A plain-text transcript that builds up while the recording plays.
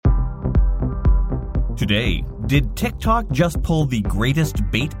Today, did TikTok just pull the greatest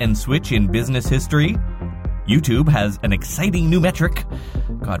bait and switch in business history? YouTube has an exciting new metric.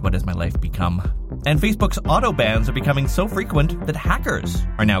 God, what has my life become? And Facebook's auto bans are becoming so frequent that hackers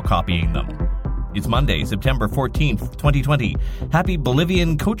are now copying them. It's Monday, September 14th, 2020. Happy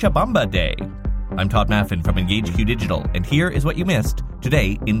Bolivian Cochabamba Day. I'm Todd Maffin from EngageQ Digital, and here is what you missed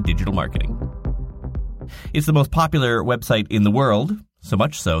today in digital marketing. It's the most popular website in the world, so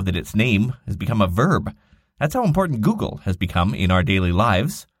much so that its name has become a verb. That's how important Google has become in our daily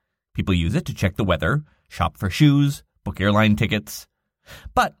lives. People use it to check the weather, shop for shoes, book airline tickets.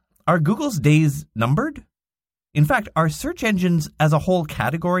 But are Google's days numbered? In fact, are search engines as a whole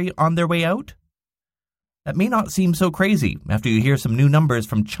category on their way out? That may not seem so crazy after you hear some new numbers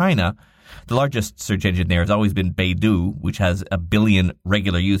from China. The largest search engine there has always been Baidu, which has 1 billion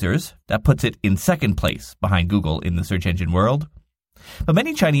regular users. That puts it in second place behind Google in the search engine world. But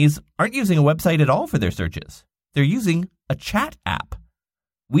many Chinese aren't using a website at all for their searches. They're using a chat app.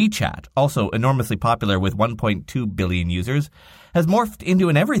 WeChat, also enormously popular with 1.2 billion users, has morphed into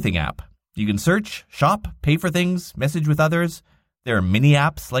an everything app. You can search, shop, pay for things, message with others. There are mini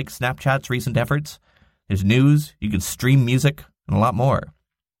apps like Snapchat's recent efforts. There's news, you can stream music, and a lot more.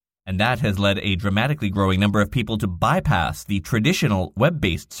 And that has led a dramatically growing number of people to bypass the traditional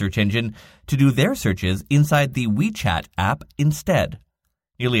web-based search engine to do their searches inside the WeChat app instead.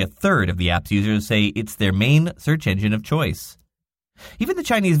 Nearly a third of the app's users say it's their main search engine of choice. Even the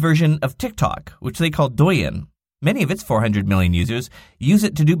Chinese version of TikTok, which they call Douyin, many of its 400 million users use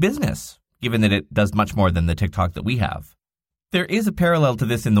it to do business, given that it does much more than the TikTok that we have. There is a parallel to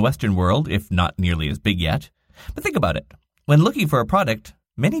this in the Western world, if not nearly as big yet. But think about it. When looking for a product,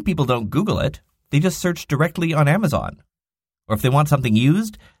 many people don't Google it. They just search directly on Amazon. Or if they want something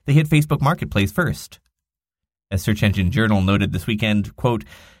used, they hit Facebook Marketplace first. As Search Engine Journal noted this weekend, quote,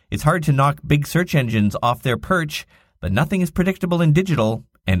 "It's hard to knock big search engines off their perch, but nothing is predictable in digital,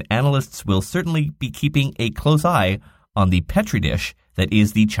 and analysts will certainly be keeping a close eye on the petri dish that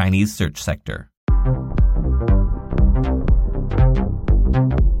is the Chinese search sector."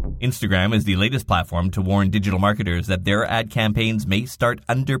 Instagram is the latest platform to warn digital marketers that their ad campaigns may start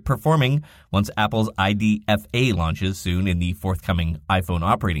underperforming once Apple's IDFA launches soon in the forthcoming iPhone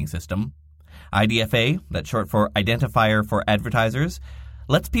operating system. IDFA, that's short for Identifier for Advertisers,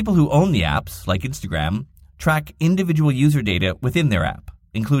 lets people who own the apps, like Instagram, track individual user data within their app,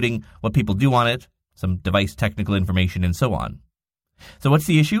 including what people do on it, some device technical information, and so on. So what's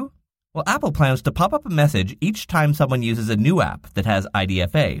the issue? Well, Apple plans to pop up a message each time someone uses a new app that has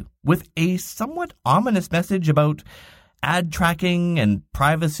IDFA, with a somewhat ominous message about ad tracking and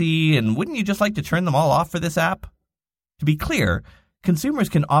privacy, and wouldn't you just like to turn them all off for this app? To be clear, consumers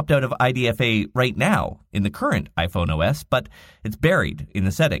can opt out of IDFA right now in the current iPhone OS, but it's buried in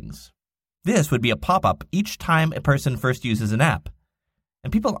the settings. This would be a pop-up each time a person first uses an app.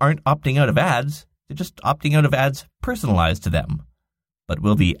 And people aren't opting out of ads, they're just opting out of ads personalized to them. But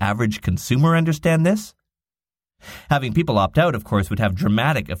will the average consumer understand this? Having people opt out, of course, would have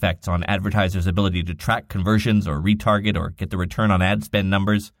dramatic effects on advertisers' ability to track conversions or retarget or get the return on ad spend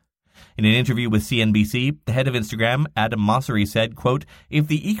numbers. In an interview with CNBC, the head of Instagram, Adam Mosseri, said, quote, "If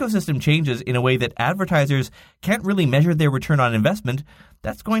the ecosystem changes in a way that advertisers can't really measure their return on investment,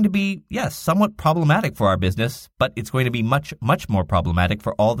 that's going to be, yes, somewhat problematic for our business, but it's going to be much, much more problematic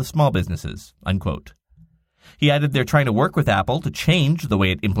for all the small businesses," unquote. He added they're trying to work with Apple to change the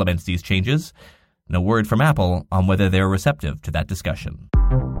way it implements these changes. No word from Apple on whether they're receptive to that discussion.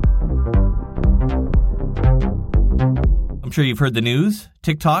 I'm sure you've heard the news.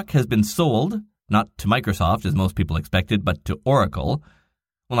 TikTok has been sold, not to Microsoft as most people expected, but to Oracle.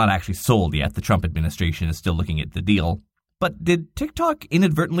 Well, not actually sold yet. The Trump administration is still looking at the deal. But did TikTok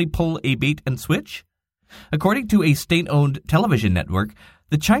inadvertently pull a bait and switch? According to a state-owned television network,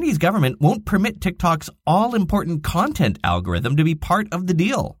 the Chinese government won't permit TikTok's all-important content algorithm to be part of the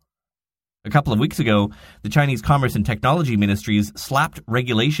deal. A couple of weeks ago, the Chinese Commerce and Technology Ministries slapped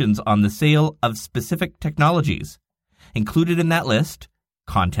regulations on the sale of specific technologies. Included in that list,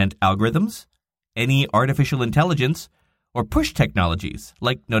 content algorithms, any artificial intelligence, or push technologies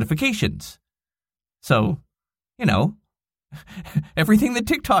like notifications. So, everything that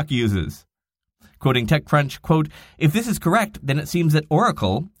TikTok uses. Quoting TechCrunch, quote, "If this is correct, then it seems that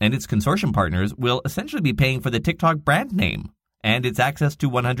Oracle and its consortium partners will essentially be paying for the TikTok brand name and its access to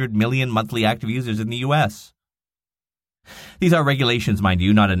 100 million monthly active users in the U.S. These are regulations, mind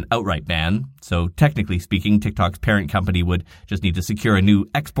you, not an outright ban. So technically speaking, TikTok's parent company would just need to secure a new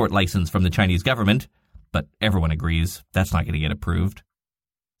export license from the Chinese government. But everyone agrees that's not going to get approved.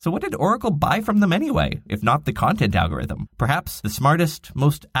 So what did Oracle buy from them anyway, if not the content algorithm? Perhaps the smartest,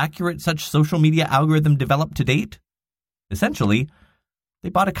 most accurate such social media algorithm developed to date? Essentially, they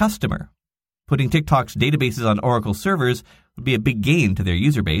bought a customer. Putting TikTok's databases on Oracle servers would be a big gain to their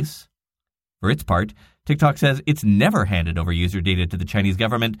user base. For its part, TikTok says it's never handed over user data to the Chinese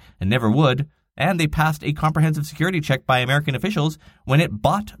government and never would, and they passed a comprehensive security check by American officials when it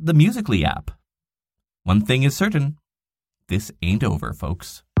bought the Musical.ly app. One thing is certain, this ain't over,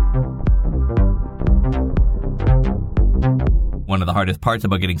 folks. One of the hardest parts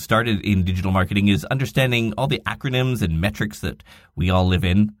about getting started in digital marketing is understanding all the acronyms and metrics that we all live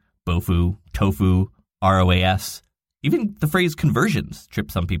in. BOFU, TOFU, ROAS. Even the phrase conversions trip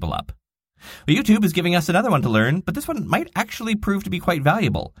some people up. Well, YouTube is giving us another one to learn, but this one might actually prove to be quite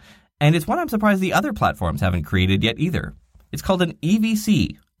valuable. And it's one I'm surprised the other platforms haven't created yet either. It's called an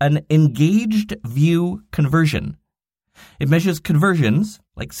EVC, an Engaged View Conversion. It measures conversions,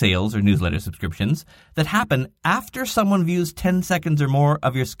 like sales or newsletter subscriptions, that happen after someone views 10 seconds or more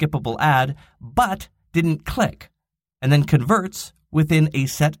of your skippable ad, but didn't click, and then converts within a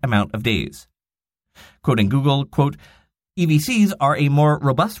set amount of days. Quoting Google, quote, EVCs are a more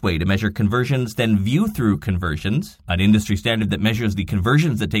robust way to measure conversions than view-through conversions, an industry standard that measures the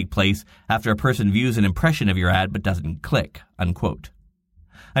conversions that take place after a person views an impression of your ad but doesn't click, unquote.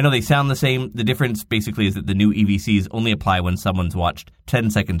 I know they sound the same. The difference basically is that the new EVCs only apply when someone's watched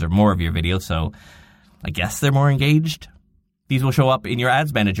 10 seconds or more of your video, so I guess they're more engaged. These will show up in your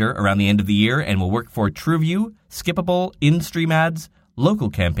ads manager around the end of the year and will work for TrueView, skippable, in-stream ads, local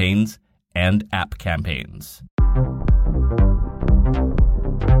campaigns, and app campaigns.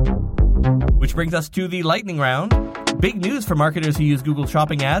 Which brings us to the lightning round. Big news for marketers who use Google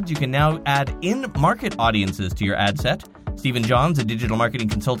Shopping ads. You can now add in-market audiences to your ad set. Stephen Johns, a digital marketing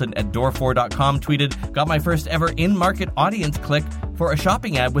consultant at Door4.com, tweeted, "Got my first ever in-market audience click for a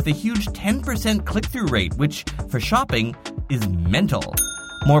shopping ad with a huge 10% click-through rate, which, for shopping, is mental."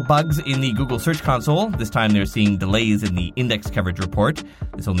 More bugs in the Google Search Console. This time they're seeing delays in the index coverage report.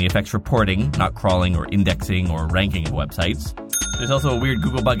 This only affects reporting, not crawling or indexing or ranking of websites. There's also a weird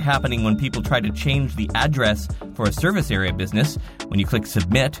Google bug happening when people try to change the address for a service area business. When you click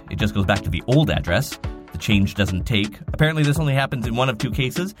submit, it just goes back to the old address. The change doesn't take. Apparently this only happens in one of two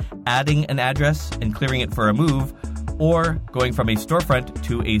cases, adding an address and clearing it for a move, or going from a storefront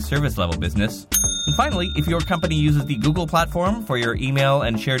to a service level business. And finally, if your company uses the Google platform for your email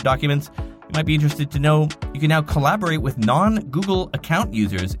and shared documents, you might be interested to know you can now collaborate with non-Google account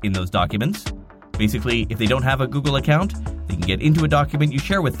users in those documents. Basically, if they don't have a Google account, they can get into a document you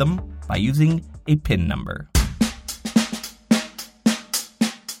share with them by using a PIN number.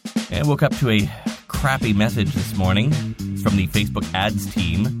 And woke up to a crappy message this morning. It's from the Facebook ads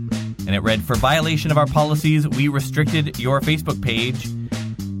team. And it read, "For violation of our policies, we restricted your Facebook page."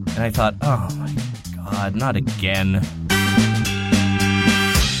 And I thought, oh my God, not again.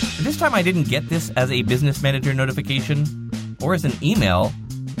 This time I didn't get this as a business manager notification or as an email.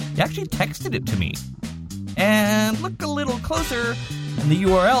 He actually texted it to me. And look a little closer, and the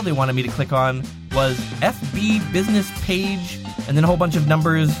URL they wanted me to click on was fbbusinesspage and then a whole bunch of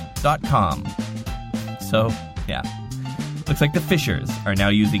numbers.com. So, yeah. Looks like the Fishers are now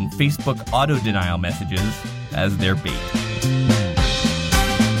using Facebook auto-denial messages as their bait.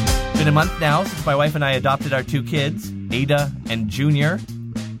 It's been a month now since my wife and I adopted our two kids, Ada and Junior.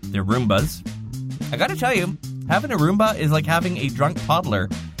 They're Roombas. I gotta tell you, having a Roomba is like having a drunk toddler.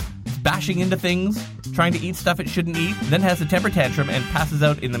 It's bashing into things, trying to eat stuff it shouldn't eat, then has a temper tantrum and passes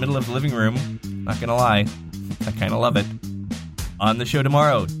out in the middle of the living room. Not gonna lie, I kinda love it. On the show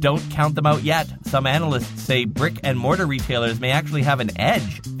tomorrow, don't count them out yet. Some analysts say brick and mortar retailers may actually have an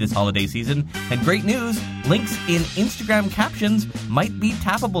edge this holiday season. And great news, links in Instagram captions might be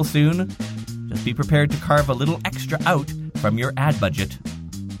tappable soon. Just be prepared to carve a little extra out from your ad budget.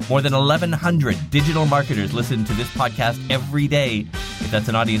 More than 1,100 digital marketers listen to this podcast every day. If that's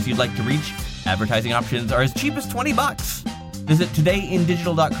an audience you'd like to reach, advertising options are as cheap as $20. Visit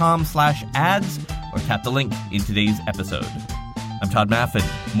todayindigital.com/ads or tap the link in today's episode. I'm Todd Maffin.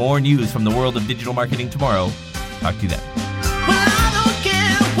 More news from the world of digital marketing tomorrow. Talk to you then. Well, I don't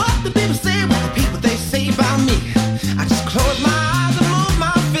care what the people say, what the people they say about me. I just close my eyes and move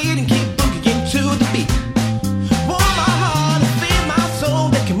my feet and keep boogieing to the beat. Warm my heart and feed my soul,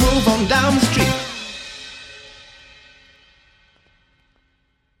 they can move on down the street.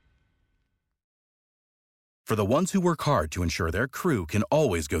 For the ones who work hard to ensure their crew can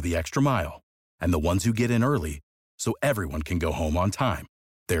always go the extra mile, and the ones who get in early so everyone can go home on time,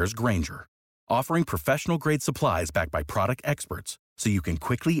 there's Grainger, offering professional-grade supplies backed by product experts so you can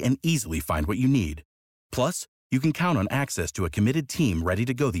quickly and easily find what you need. Plus, you can count on access to a committed team ready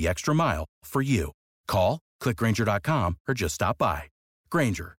to go the extra mile for you. Call, click Grainger.com, or just stop by.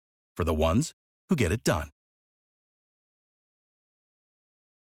 Grainger, for the ones who get it done.